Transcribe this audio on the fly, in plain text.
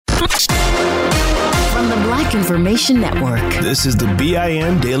From the Black Information Network, this is the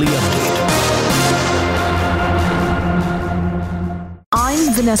BIN Daily Update.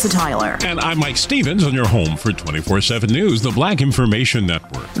 I'm Vanessa Tyler. And I'm Mike Stevens on your home for 24/7 News, the Black Information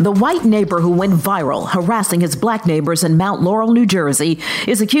Network. The white neighbor who went viral harassing his black neighbors in Mount Laurel, New Jersey,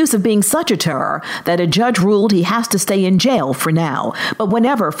 is accused of being such a terror that a judge ruled he has to stay in jail for now. But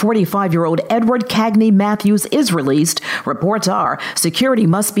whenever 45-year-old Edward Cagney Matthews is released, reports are security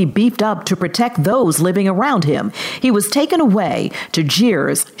must be beefed up to protect those living around him. He was taken away to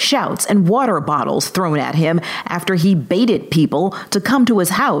jeers, shouts, and water bottles thrown at him after he baited people to come to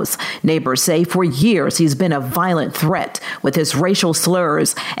his house. Neighbors say for years he's been a violent threat with his racial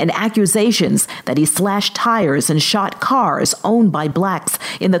slurs and accusations that he slashed tires and shot cars owned by blacks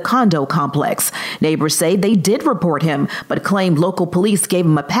in the condo complex. Neighbors say they did report him, but claimed local police gave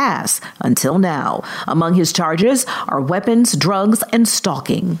him a pass until now. Among his charges are weapons, drugs, and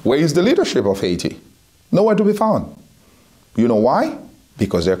stalking. Where is the leadership of Haiti? Nowhere to be found. You know why?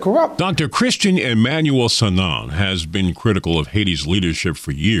 Because they're corrupt. Dr. Christian Emmanuel Sanan has been critical of Haiti's leadership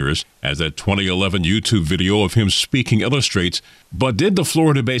for years, as that 2011 YouTube video of him speaking illustrates. But did the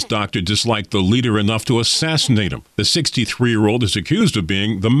Florida-based doctor dislike the leader enough to assassinate him? The 63-year-old is accused of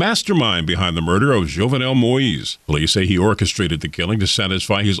being the mastermind behind the murder of Jovenel Moïse. Police say he orchestrated the killing to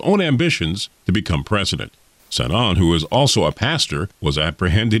satisfy his own ambitions to become president. Sanan, who is also a pastor, was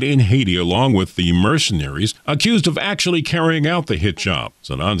apprehended in Haiti along with the mercenaries accused of actually carrying out the hit job.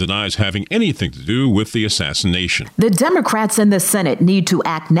 Sanan denies having anything to do with the assassination. The Democrats in the Senate need to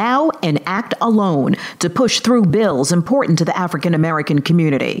act now and act alone to push through bills important to the African-American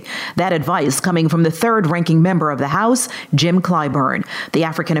community. That advice coming from the third-ranking member of the House, Jim Clyburn. The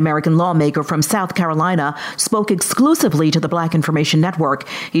African-American lawmaker from South Carolina spoke exclusively to the Black Information Network.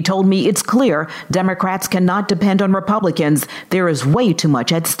 He told me it's clear Democrats cannot depend on Republicans. There is way too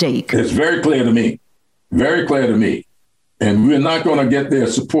much at stake. It's very clear to me, and we're not going to get their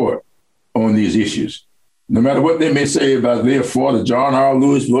support on these issues. No matter what they may say about they're for the John R.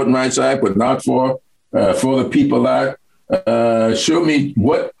 Lewis Voting Rights Act, but not for the People Act. Show me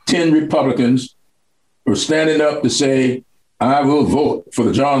what 10 Republicans are standing up to say, I will vote for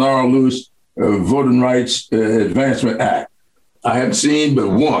the John R. Lewis Voting Rights Advancement Act. I haven't seen but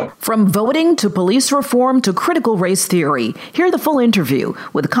one. From voting to police reform to critical race theory, hear the full interview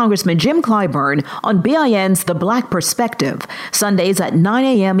with Congressman Jim Clyburn on BIN's The Black Perspective, Sundays at 9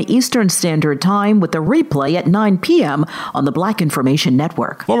 a.m. Eastern Standard Time with a replay at 9 p.m. on the Black Information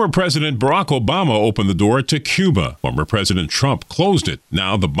Network. Former President Barack Obama opened the door to Cuba. Former President Trump closed it.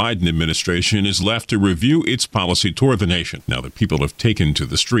 Now the Biden administration is left to review its policy toward the nation. Now the people have taken to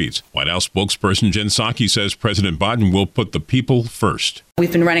the streets. White House spokesperson Jen Psaki says President Biden will put the people first. We've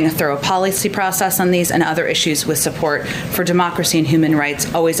been running a thorough policy process on these and other issues with support for democracy and human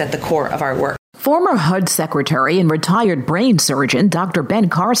rights always at the core of our work. Former HUD Secretary and retired brain surgeon Dr. Ben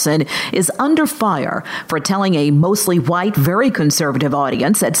Carson is under fire for telling a mostly white, very conservative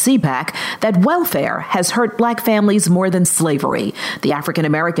audience at CPAC that welfare has hurt black families more than slavery. The African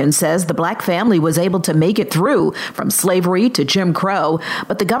American says the black family was able to make it through from slavery to Jim Crow,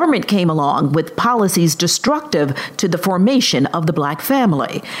 but the government came along with policies destructive to the formation of the black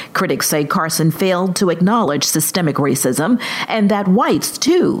family. Critics say Carson failed to acknowledge systemic racism and that whites,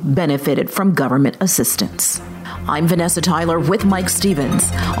 too, benefited from government assistance. I'm Vanessa Tyler with Mike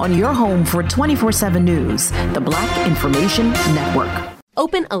Stevens on your home for 24/7 News, the Black Information Network.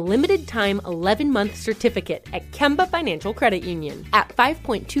 Open a limited-time 11-month certificate at Kemba Financial Credit Union. At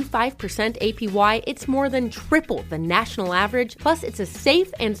 5.25% APY, it's more than triple the national average, plus it's a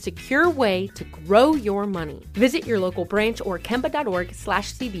safe and secure way to grow your money. Visit your local branch or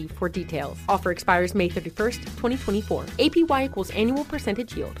kemba.org/CD for details. Offer expires May 31st, 2024. APY equals annual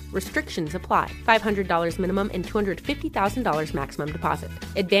percentage yield. Restrictions apply. $500 minimum and $250,000 maximum deposit.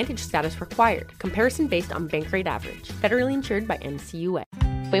 Advantage status required. Comparison based on bank rate average. Federally insured by NCUA.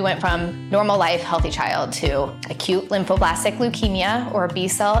 We went from normal life, healthy child to acute lymphoblastic leukemia or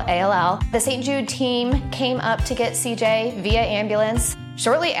B-cell ALL. The St. Jude team came up to get CJ via ambulance.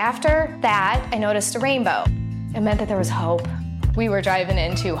 Shortly after that, I noticed a rainbow. It meant that there was hope. We were driving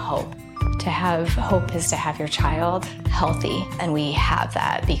into hope. To have hope is to have your child healthy, and we have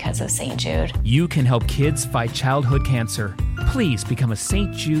that because of St. Jude. You can help kids fight childhood cancer. Please become a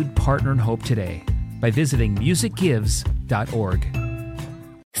St. Jude Partner in Hope today by visiting musicgives.org.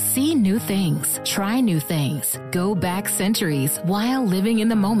 See new things, try new things, go back centuries while living in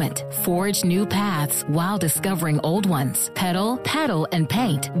the moment, forge new paths while discovering old ones, pedal, paddle, and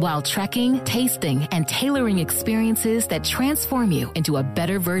paint while trekking, tasting, and tailoring experiences that transform you into a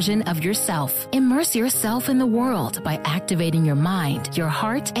better version of yourself. Immerse yourself in the world by activating your mind, your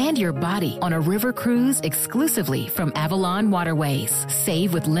heart, and your body on a river cruise exclusively from Avalon Waterways.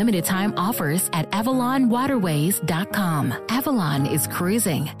 Save with limited time offers at AvalonWaterways.com. Avalon is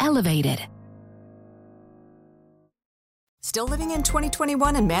cruising elevated. Still living in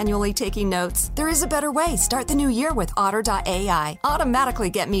 2021 and manually taking notes? There is a better way. Start the new year with Otter.ai. Automatically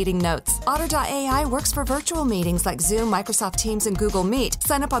get meeting notes. Otter.ai works for virtual meetings like Zoom, Microsoft Teams, and Google Meet.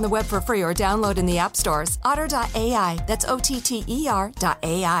 Sign up on the web for free or download in the app stores. Otter.ai. That's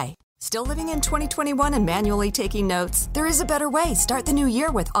OTTER.ai. Still living in 2021 and manually taking notes? There is a better way. Start the new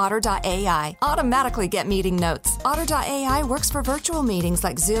year with Otter.ai. Automatically get meeting notes. Otter.ai works for virtual meetings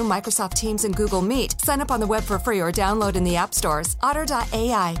like Zoom, Microsoft Teams, and Google Meet. Sign up on the web for free or download in the app stores.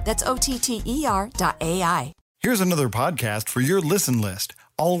 Otter.ai. That's OTTER.ai. Here's another podcast for your listen list.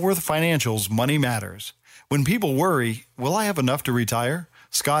 Allworth Financial's Money Matters. When people worry, will I have enough to retire?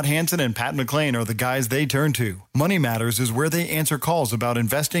 Scott Hansen and Pat McClain are the guys they turn to. Money Matters is where they answer calls about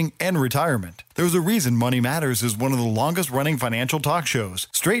investing and retirement. There's a reason Money Matters is one of the longest-running financial talk shows.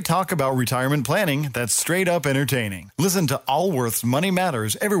 Straight talk about retirement planning that's straight up entertaining. Listen to Allworth's Money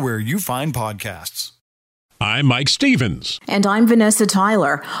Matters everywhere you find podcasts. I'm Mike Stevens. And I'm Vanessa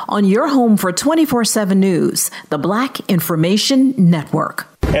Tyler on your home for 24/7 News, the Black Information Network.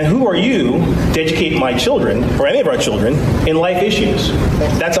 And who are you to educate my children, or any of our children, in life issues?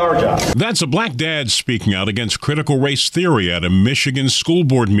 That's our job. That's a black dad speaking out against critical race theory at a Michigan school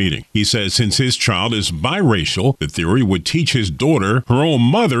board meeting. He says since his child is biracial, the theory would teach his daughter her own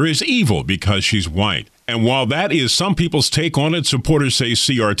mother is evil because she's white. And while that is some people's take on it, supporters say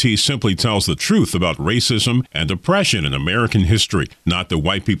CRT simply tells the truth about racism and oppression in American history, not that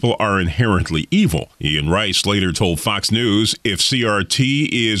white people are inherently evil. Ian Rice later told Fox News if CRT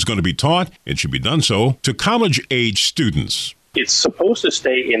is going to be taught, it should be done so to college-age students. It's supposed to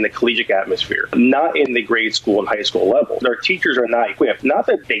stay in the collegiate atmosphere, not in the grade school and high school level. Our teachers are not equipped, not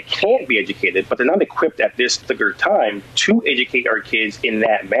that they can't be educated, but they're not equipped at this particular time to educate our kids in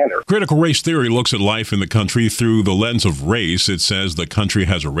that manner. Critical race theory looks at life in the country through the lens of race. It says the country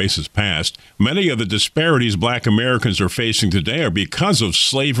has a racist past. Many of the disparities black Americans are facing today are because of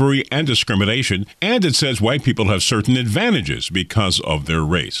slavery and discrimination. And it says white people have certain advantages because of their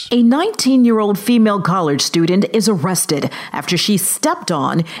race. A 19-year-old female college student is arrested after she stepped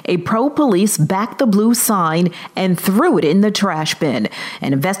on a pro-police Back the Blue sign and threw it in the trash bin.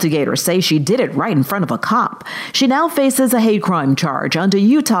 And investigators say she did it right in front of a cop. She now faces a hate crime charge under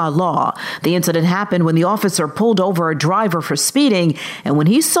Utah law. The incident happened when the officer pulled over a driver for speeding, and when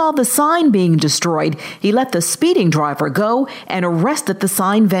he saw the sign being destroyed, he let the speeding driver go and arrested the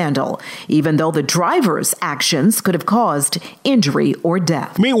sign vandal, even though the driver's actions could have caused injury or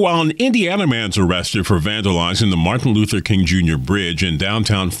death. Meanwhile, an Indiana man's arrested for vandalizing the Martin Luther King Jr. Bridge in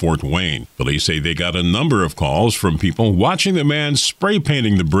downtown Fort Wayne. Police say they got a number of calls from people watching the man spray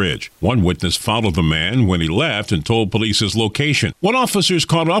painting the bridge. One witness followed the man when he left and told police his location. When officers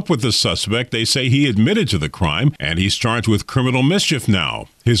caught up with the suspect, they say he admitted to the crime and he's charged with criminal mischief now.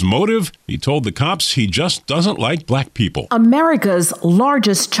 His motive? He told the cops he just doesn't like black people. America's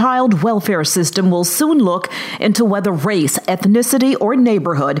largest child welfare system will soon look into whether race, ethnicity, or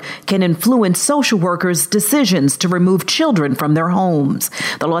neighborhood can influence social workers' decisions to remove children from their homes.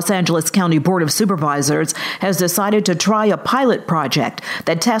 The Los Angeles County Board of Supervisors has decided to try a pilot project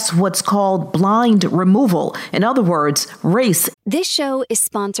that tests what's called blind removal. In other words, race. This show is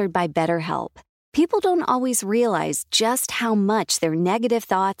sponsored by BetterHelp. People don't always realize just how much their negative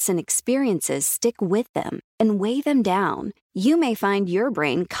thoughts and experiences stick with them and weigh them down. You may find your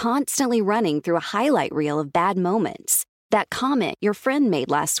brain constantly running through a highlight reel of bad moments. That comment your friend made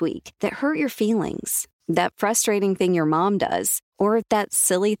last week that hurt your feelings. That frustrating thing your mom does. Or that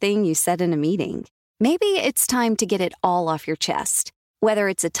silly thing you said in a meeting. Maybe it's time to get it all off your chest. Whether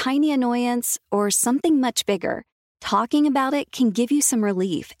it's a tiny annoyance or something much bigger, talking about it can give you some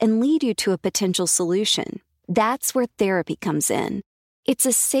relief and lead you to a potential solution. That's where therapy comes in. It's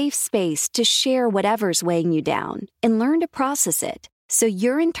a safe space to share whatever's weighing you down and learn to process it so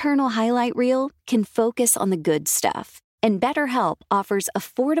your internal highlight reel can focus on the good stuff. And BetterHelp offers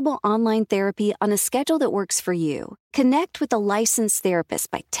affordable online therapy on a schedule that works for you. Connect with a licensed therapist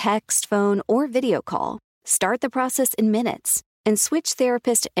by text, phone, or video call. Start the process in minutes and switch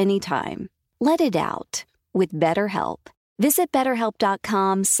therapist anytime. Let it out with BetterHelp. Visit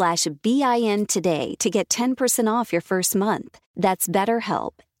BetterHelp.com/BIN today to get 10% off your first month. That's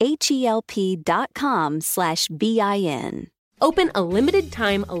BetterHelp, HELP.com/BIN. Open a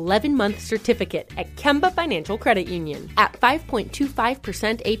limited-time 11-month certificate at Kemba Financial Credit Union. At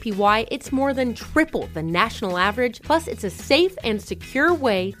 5.25% APY, it's more than triple the national average, plus it's a safe and secure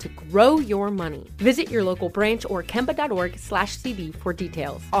way to grow your money. Visit your local branch or kemba.org/CD for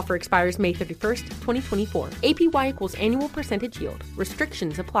details. Offer expires May 31st, 2024. APY equals annual percentage yield.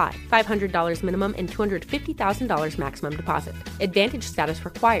 Restrictions apply. $500 minimum and $250,000 maximum deposit. Advantage status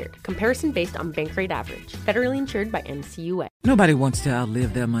required. Comparison based on bank rate average. Federally insured by NCUA. Nobody wants to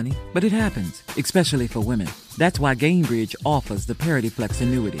outlive their money, but it happens, especially for women. That's why Gainbridge offers the Parity Flex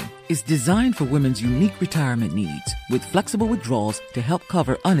annuity. It's designed for women's unique retirement needs, with flexible withdrawals to help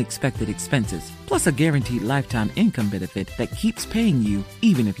cover unexpected expenses, plus a guaranteed lifetime income benefit that keeps paying you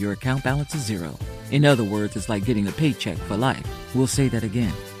even if your account balance is zero. In other words, it's like getting a paycheck for life. We'll say that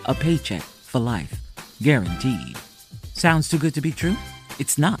again. A paycheck for life. Guaranteed. Sounds too good to be true?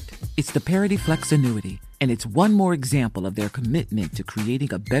 It's not. It's the Parity Flex annuity. And it's one more example of their commitment to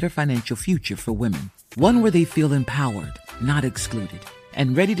creating a better financial future for women. One where they feel empowered, not excluded,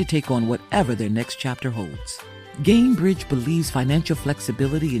 and ready to take on whatever their next chapter holds. Gainbridge believes financial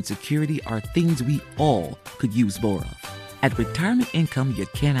flexibility and security are things we all could use more of. At retirement income you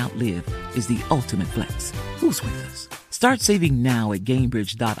can't outlive is the ultimate flex. Who's with us? Start saving now at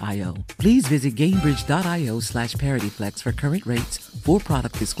Gainbridge.io. Please visit Gainbridge.io/ParityFlex for current rates, for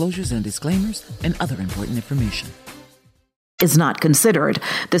product disclosures and disclaimers, and other important information. Is not considered.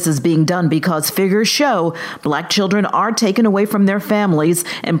 This is being done because figures show black children are taken away from their families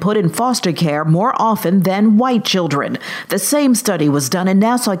and put in foster care more often than white children. The same study was done in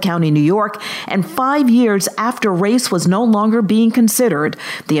Nassau County, New York, and 5 years after race was no longer being considered,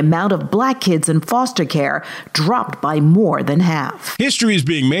 the amount of black kids in foster care dropped by more than half. History is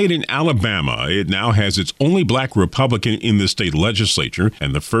being made in Alabama. It now has its only black Republican in the state legislature,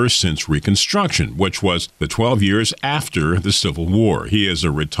 and the first since Reconstruction, which was the 12 years after the Civil War. He is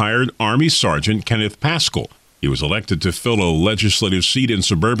a retired Army Sergeant, Kenneth Pascal. He was elected to fill a legislative seat in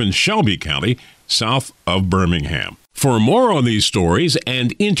suburban Shelby County, south of Birmingham. For more on these stories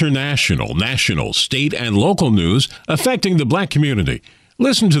and international, national, state, and local news affecting the black community,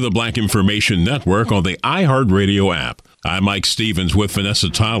 listen to the Black Information Network on the iHeartRadio app. I'm Mike Stevens with Vanessa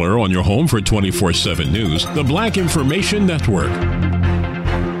Tyler on your home for 24/7 News, the Black Information Network.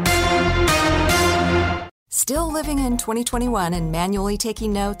 Still living in 2021 and manually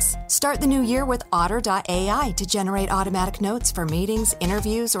taking notes? Start the new year with Otter.ai to generate automatic notes for meetings,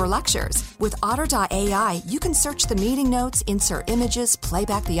 interviews, or lectures. With Otter.ai, you can search the meeting notes, insert images, play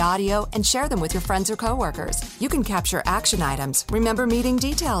back the audio, and share them with your friends or coworkers. You can capture action items, remember meeting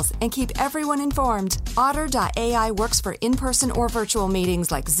details, and keep everyone informed. Otter.ai works for in-person or virtual meetings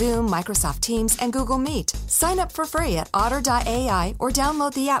like Zoom, Microsoft Teams, and Google Meet. Sign up for free at Otter.ai or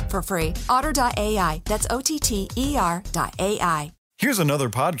download the app for free. Otter.ai, that's OTTER.ai. Here's another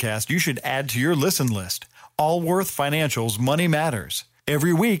podcast you should add to your listen list. Allworth Financial's Money Matters.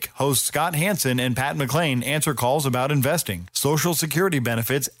 Every week, hosts Scott Hansen and Pat McClain answer calls about investing, Social Security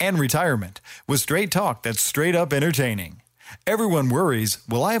benefits, and retirement with straight talk that's straight up entertaining. Everyone worries,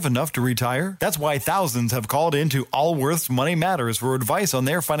 will I have enough to retire? That's why thousands have called into Allworth's Money Matters for advice on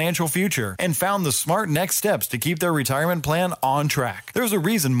their financial future and found the smart next steps to keep their retirement plan on track. There's a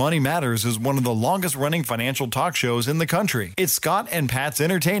reason Money Matters is one of the longest running financial talk shows in the country. It's Scott and Pat's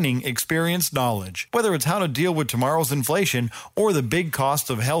entertaining, experienced knowledge. Whether it's how to deal with tomorrow's inflation or the big costs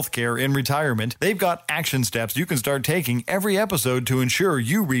of healthcare in retirement, they've got action steps you can start taking every episode to ensure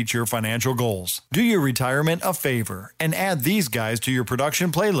you reach your financial goals. Do your retirement a favor and add these guys to your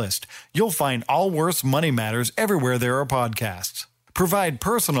production playlist. You'll find Allworth's Money Matters everywhere there are podcasts. Provide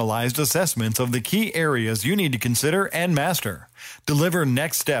personalized assessments of the key areas you need to consider and master. Deliver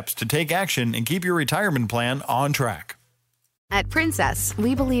next steps to take action and keep your retirement plan on track. At Princess,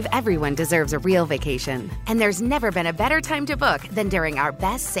 we believe everyone deserves a real vacation. And there's never been a better time to book than during our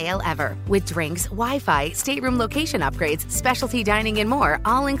best sale ever. With drinks, Wi-Fi, stateroom location upgrades, specialty dining, and more,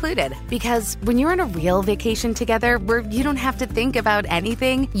 all included. Because when you're on a real vacation together where you don't have to think about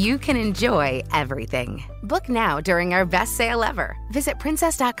anything, you can enjoy everything. Book now during our best sale ever. Visit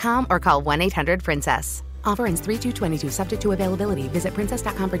princess.com or call 1-800-PRINCESS. Offer ends 3/2/22, subject to availability. Visit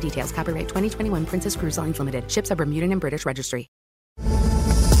princess.com for details. Copyright 2021 Princess Cruise Lines Limited. Ships are Bermudan and British Registry.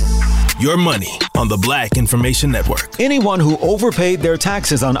 your money on the Black Information Network. Anyone who overpaid their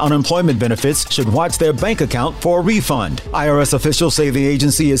taxes on unemployment benefits should watch their bank account for a refund. IRS officials say the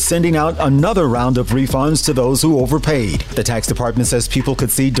agency is sending out another round of refunds to those who overpaid. The tax department says people could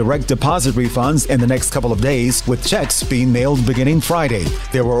see direct deposit refunds in the next couple of days, with checks being mailed beginning Friday.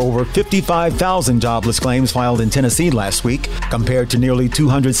 There were over 55,000 jobless claims filed in Tennessee last week, compared to nearly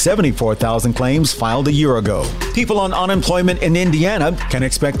 274,000 claims filed a year ago. People on unemployment in Indiana can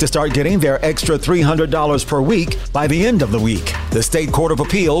expect to start getting their extra $300 per week by the end of the week. The State Court of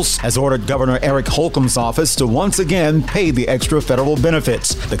Appeals has ordered Governor Eric Holcomb's office to once again pay the extra federal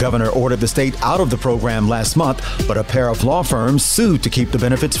benefits. The governor ordered the state out of the program last month, but a pair of law firms sued to keep the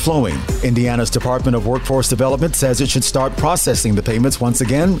benefits flowing. Indiana's Department of Workforce Development says it should start processing the payments once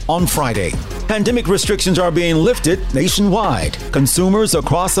again on Friday. Pandemic restrictions are being lifted nationwide. Consumers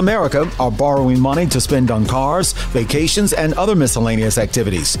across America are borrowing money to spend on cars, vacations, and other miscellaneous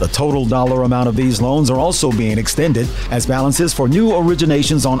activities. The total dollar amount of these loans are also being extended as balances for new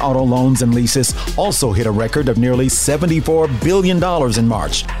originations on auto loans and leases also hit a record of nearly $74 billion in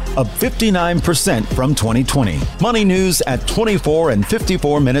March, up 59% from 2020. Money news at 24 and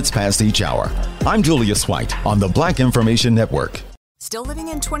 54 minutes past each hour. I'm Julius White on the Black Information Network. Still living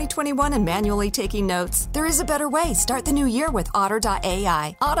in 2021 and manually taking notes? There is a better way. Start the new year with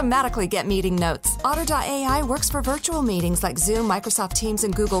Otter.ai. Automatically get meeting notes. Otter.ai works for virtual meetings like Zoom, Microsoft Teams,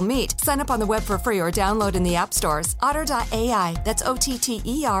 and Google Meet. Sign up on the web for free or download in the app stores. Otter.ai. That's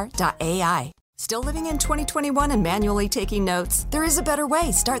OTTER.ai. Still living in 2021 and manually taking notes? There is a better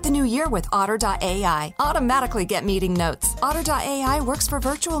way. Start the new year with Otter.ai. Automatically get meeting notes. Otter.ai works for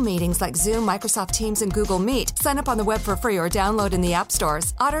virtual meetings like Zoom, Microsoft Teams, and Google Meet. Sign up on the web for free or download in the app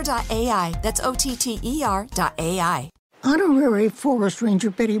stores. Otter.ai. That's OTTER.ai. Honorary Forest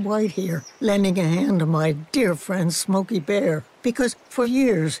Ranger Betty White here, lending a hand to my dear friend Smokey Bear. Because for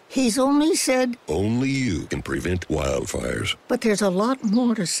years, he's only said, only you can prevent wildfires. But there's a lot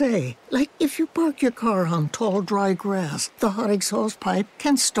more to say. Like if you park your car on tall, dry grass, the hot exhaust pipe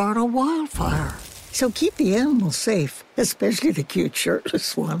can start a wildfire. So keep the animals safe, especially the cute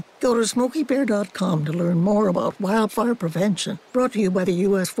shirtless one. Go to SmokeyBear.com to learn more about wildfire prevention. Brought to you by the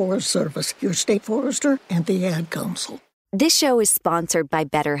U.S. Forest Service, your state forester, and the Ad Council. This show is sponsored by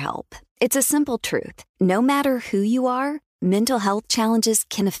BetterHelp. It's a simple truth. No matter who you are, mental health challenges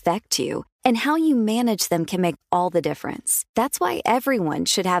can affect you, and how you manage them can make all the difference. That's why everyone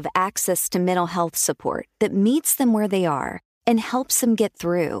should have access to mental health support that meets them where they are and helps them get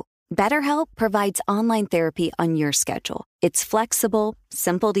through. BetterHelp provides online therapy on your schedule. It's flexible,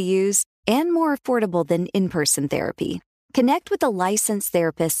 simple to use, and more affordable than in-person therapy. Connect with a licensed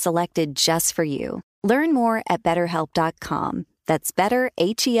therapist selected just for you. Learn more at BetterHelp.com. That's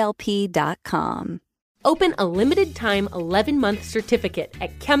BetterHelp.com. Open a limited-time 11-month certificate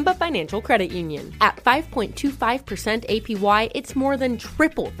at Kemba Financial Credit Union. At 5.25% APY, it's more than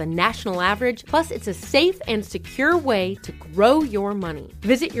triple the national average, plus it's a safe and secure way to grow your money.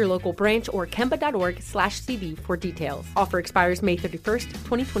 Visit your local branch or kemba.org/CD for details. Offer expires May 31st,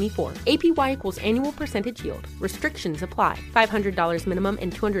 2024. APY equals annual percentage yield. Restrictions apply. $500 minimum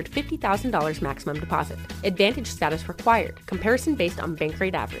and $250,000 maximum deposit. Advantage status required. Comparison based on bank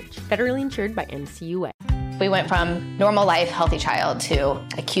rate average. Federally insured by NCUA. We went from normal life, healthy child to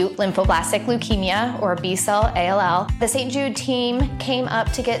acute lymphoblastic leukemia or B-cell ALL. The St. Jude team came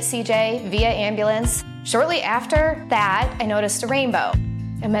up to get CJ via ambulance. Shortly after that, I noticed a rainbow.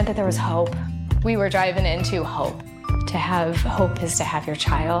 It meant that there was hope. We were driving into hope. To have hope is to have your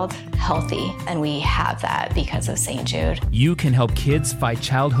child healthy, and we have that because of St. Jude. You can help kids fight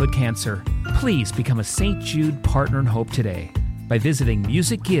childhood cancer. Please become a St. Jude Partner in Hope today by visiting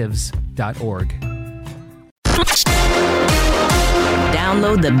musicgives.org.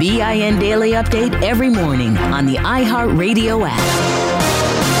 Download the BIN Daily Update every morning on the iHeartRadio app.